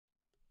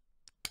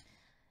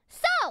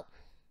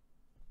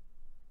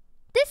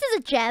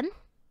a gem.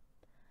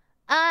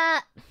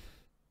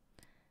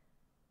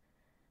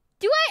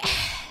 Do I...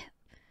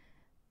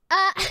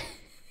 how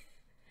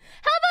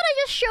about I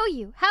just show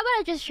you? How about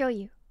I just show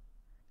you?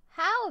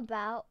 How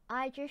about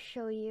I just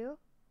show you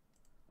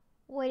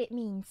what it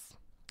means?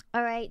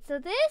 Alright, so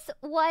this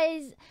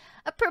was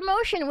a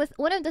promotion with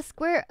one of the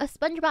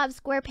SpongeBob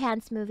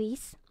SquarePants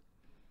movies.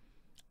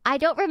 I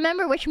don't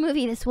remember which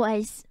movie this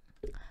was.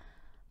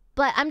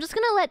 But I'm just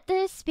gonna let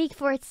this speak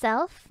for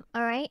itself,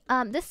 alright?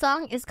 This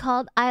song is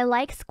called I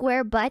Like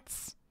Square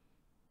Butts,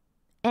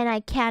 and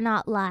I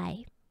Cannot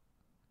Lie.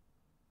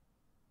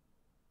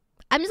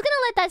 I'm just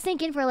gonna let that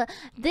sink in for a little.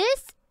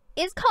 This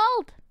is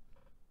called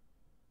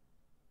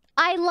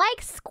I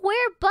Like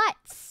Square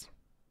Butts,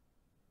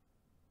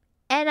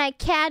 and I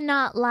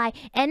Cannot Lie.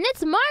 And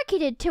it's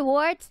marketed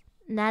towards,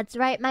 that's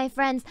right, my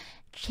friends,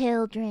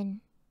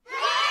 children.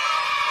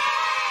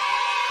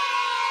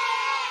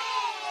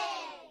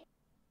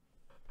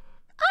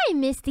 I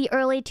miss the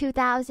early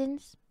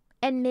 2000s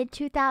and mid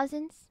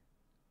 2000s.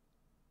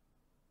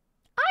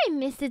 I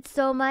miss it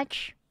so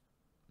much.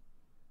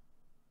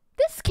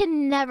 This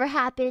can never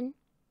happen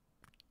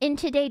in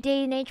today's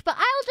day and age, but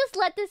I'll just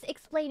let this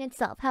explain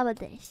itself. How about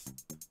this?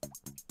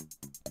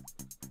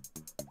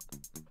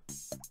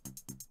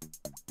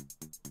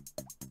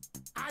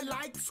 I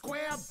like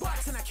square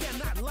butts and I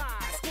cannot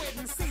lie. Squid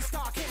and sea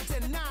star can't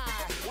deny.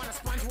 When a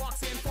sponge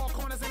walks in, four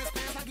corners in his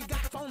pants like he got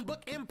phone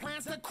book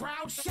implants, the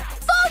crowd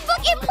shouts. Phone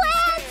book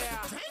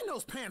implants! Dang,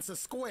 those pants are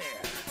square.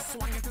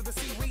 Swinging through the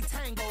seaweed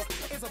tangles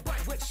is a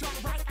butt with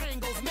sharp right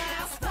angles.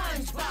 Now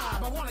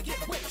SpongeBob, I wanna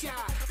get with ya,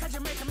 cause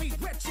you're making me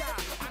richer.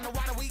 I know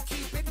why do we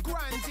keep it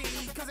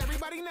grungy, cause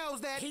everybody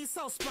knows that he's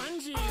so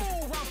spongy.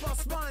 Oh, rump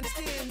sponge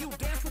skin, you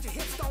dance with your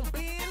hips don't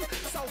bend.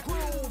 So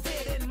groove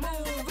it and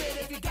move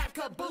it. If you got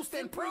caboose,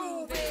 then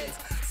prove it.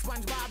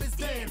 SpongeBob is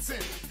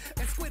dancing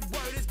and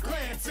Squidward is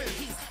glancing.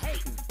 He's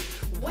hating,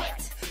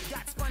 wet.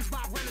 Got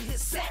SpongeBob running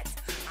his set.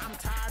 I'm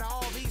tired of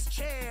all these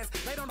chairs.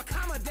 They don't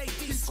accommodate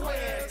these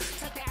squares.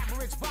 Take the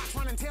average box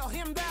run and tell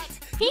him that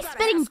he's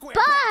spitting bars.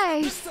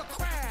 Mr.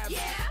 Krabs,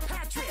 yeah.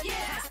 Patrick,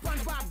 yeah.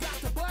 SpongeBob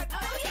got the butt.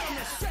 Oh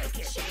yeah. Shake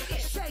it, shake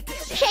it, shake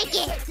it, shake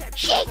it,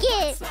 shake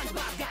it.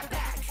 SpongeBob got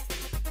back.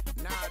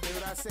 Nah,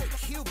 dude, I said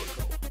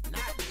cubicle,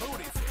 not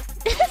booty.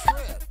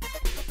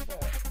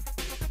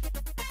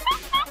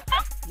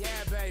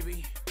 Yeah,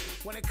 baby.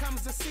 When it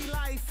comes to sea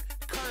life,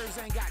 curves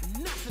ain't got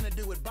nothing to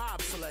do with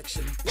Bob's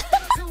selection.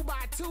 2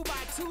 by 2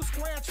 by 2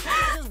 square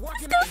trousers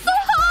working on so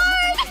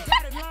hard.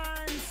 dotted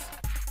lines.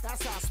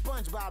 That's how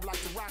SpongeBob like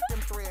to rock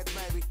them threads,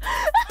 baby.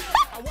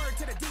 A word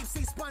to the deep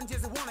sea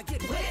sponges that wanna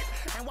get wet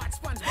and watch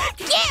SpongeBob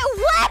get wet.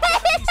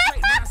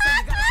 You gotta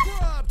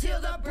scrub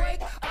till the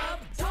break of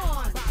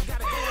dawn. Bob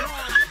got it going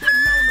on. Been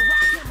known to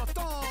rock him a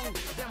thong.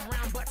 Them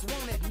round butts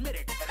won't admit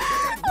it.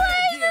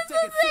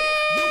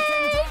 You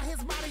can draw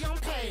his body on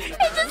pay.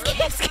 It just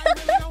keeps going.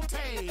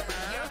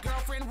 Your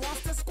girlfriend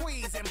wants to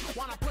squeeze him,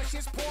 wanna push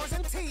his pores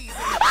and tease him.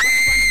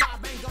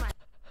 SpongeBob ain't gonna.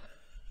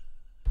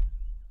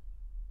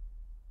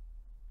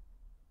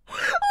 What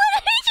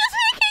did he just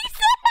make me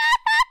say?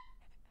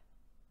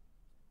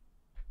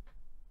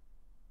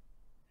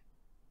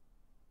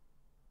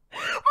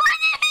 What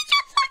did he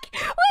just like?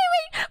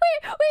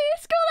 Wait,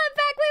 scroll that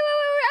back. Wait, I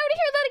want to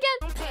hear that again.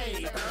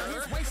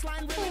 His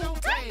waistline really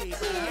don't tase.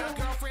 Your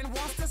girlfriend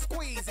wants to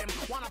squeeze him,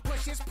 wanna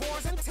push his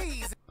pores and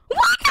tease him.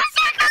 What does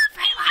your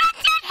girlfriend want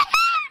to do to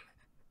him?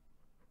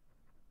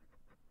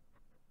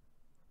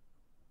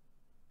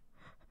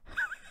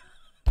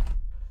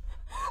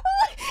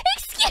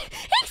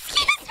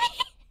 Excuse me.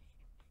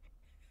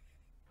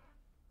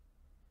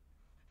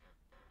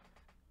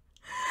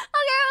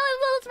 Okay,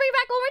 let's bring it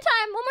back one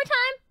more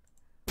time.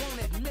 Won't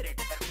admit it,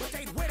 but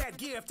they'd wear that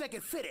gear if they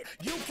could fit it.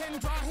 You can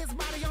draw his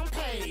body on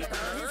paper.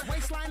 His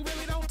waistline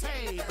really don't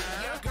taper.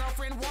 Your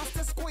girlfriend wants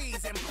to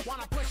squeeze him,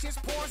 wanna push his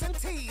pores and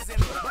tease him,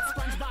 but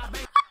SpongeBob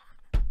ain't.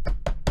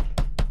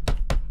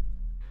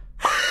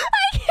 I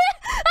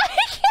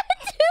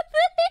can't do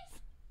this.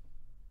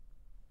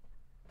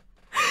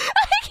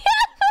 I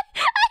can't.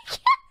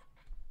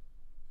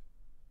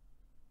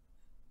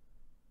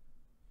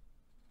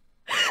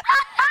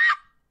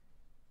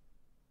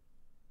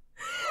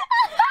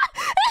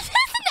 This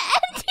is an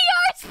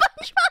NTR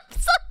SpongeBob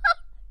song.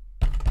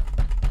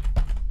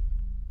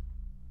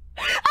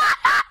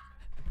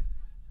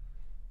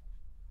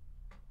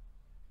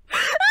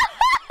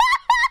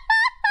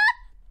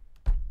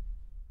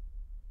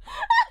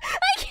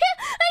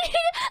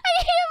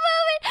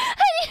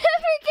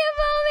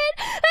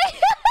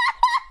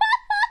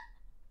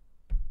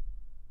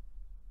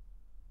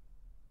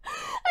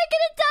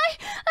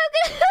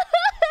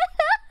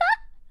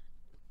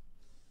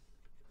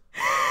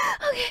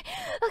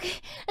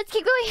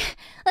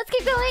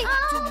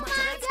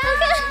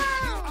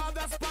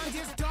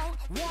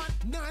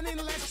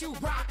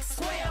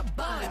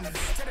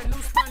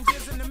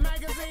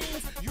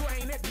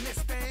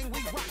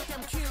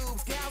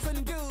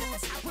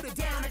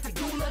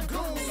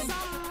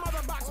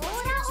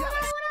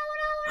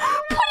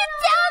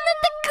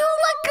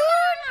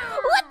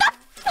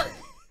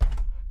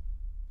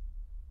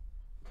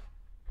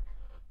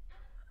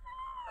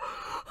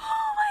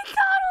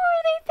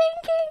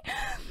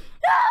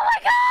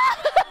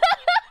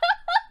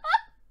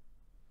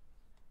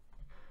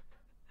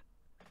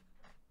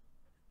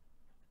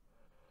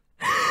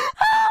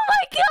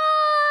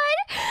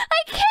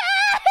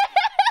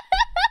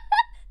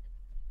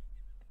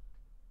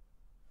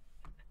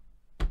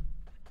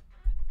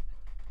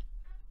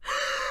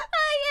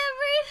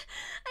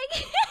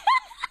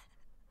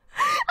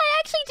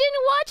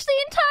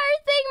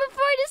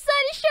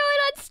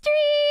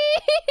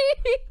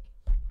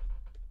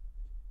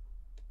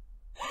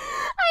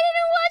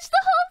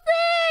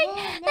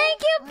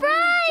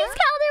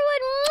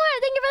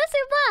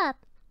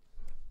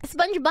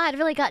 SpongeBob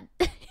really got.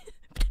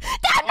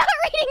 I'm not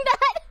reading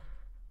that.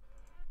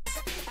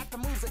 At the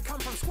moves that come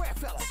from square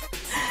fellas.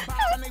 Bob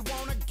and they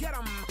wanna get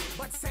 'em,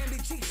 but Sandy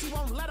G, she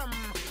won't let 'em.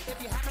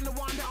 If you happen to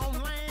wander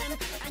on land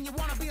and you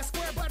wanna be a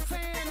square butt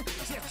fan,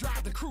 just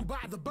drive the crew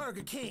by the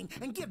Burger King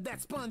and give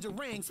that sponge a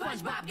ring.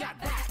 SpongeBob got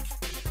back.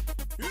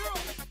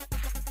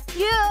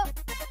 Yeah.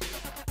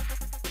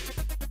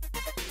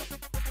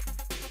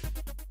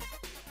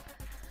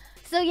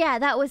 So yeah,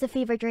 that was a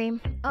fever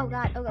dream. Oh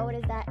god, what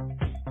is that?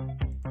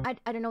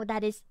 I don't know what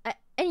that is.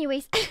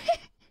 Anyways.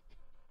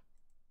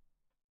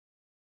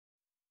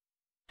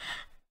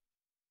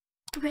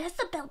 Press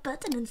the bell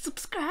button and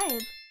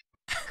subscribe.